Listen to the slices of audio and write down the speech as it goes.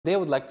Today I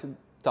would like to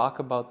talk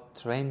about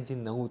trendy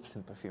notes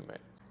in perfumery.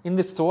 In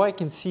the store I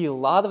can see a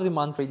lot of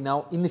demand right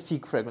now in the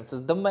fig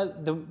fragrances,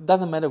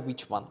 doesn't matter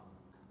which one.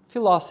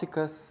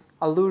 Philosycus,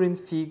 Alluring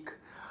Fig,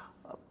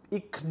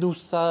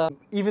 Icnusa,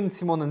 even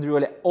Simone and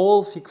Riole,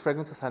 all fig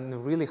fragrances are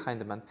in really high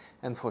demand.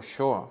 And for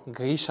sure,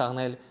 Gris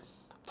Charnel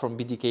from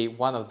BDK,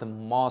 one of the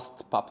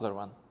most popular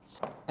one.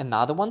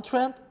 Another one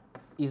trend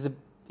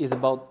is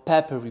about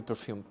peppery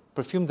perfume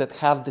that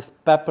have this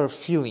pepper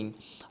feeling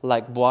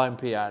like Bois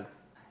Imperial.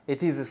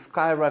 It is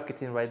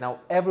skyrocketing right now.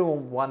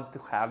 Everyone wants to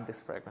have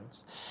this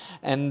fragrance,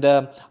 and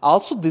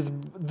also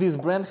this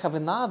brand have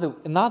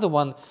another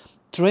one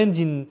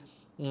trending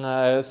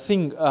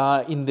thing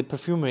in the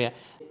perfumery.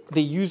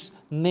 They use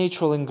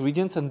natural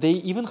ingredients, and they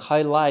even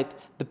highlight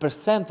the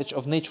percentage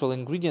of natural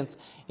ingredients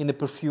in the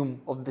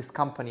perfume of this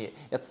company.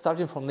 It's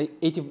starting from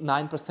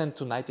 89%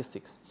 to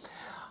 96%.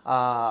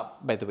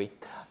 By the way,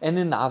 and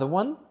another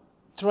one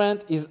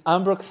trend is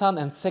ambroxan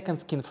and second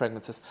skin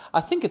fragrances. I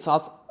think it's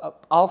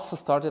also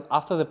started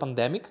after the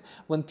pandemic,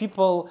 when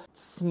people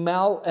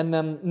smell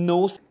and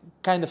nose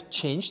kind of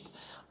changed,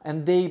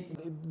 and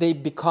they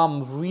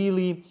become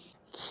really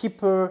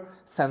hyper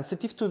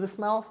sensitive to the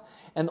smells,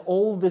 and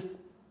all these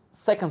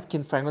second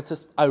skin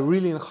fragrances are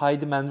really in high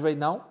demand right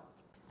now.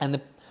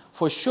 And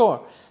for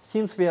sure,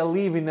 since we are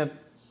living in a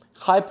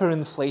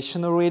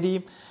hyperinflation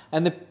already,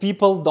 and the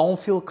people don't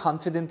feel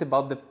confident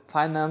about the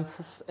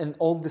finances and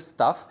all this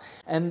stuff,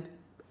 and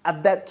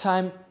at that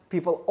time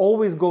people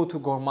always go to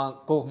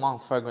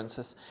gourmand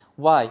fragrances.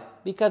 Why?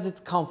 Because it's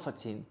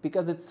comforting,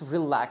 because it's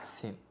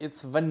relaxing,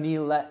 it's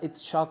vanilla,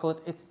 it's chocolate,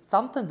 it's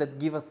something that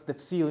gives us the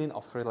feeling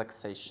of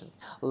relaxation,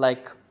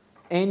 like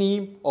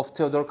any of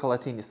Theodore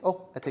Calatini's.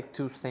 Oh, I take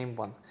two same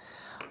one,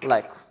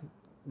 like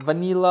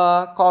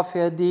vanilla,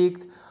 coffee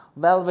addict,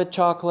 velvet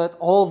chocolate,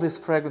 all these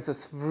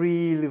fragrances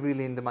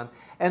really in demand,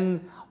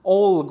 and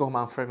all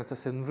gourmand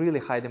fragrances in really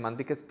high demand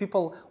because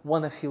people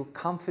want to feel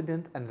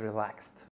confident and relaxed.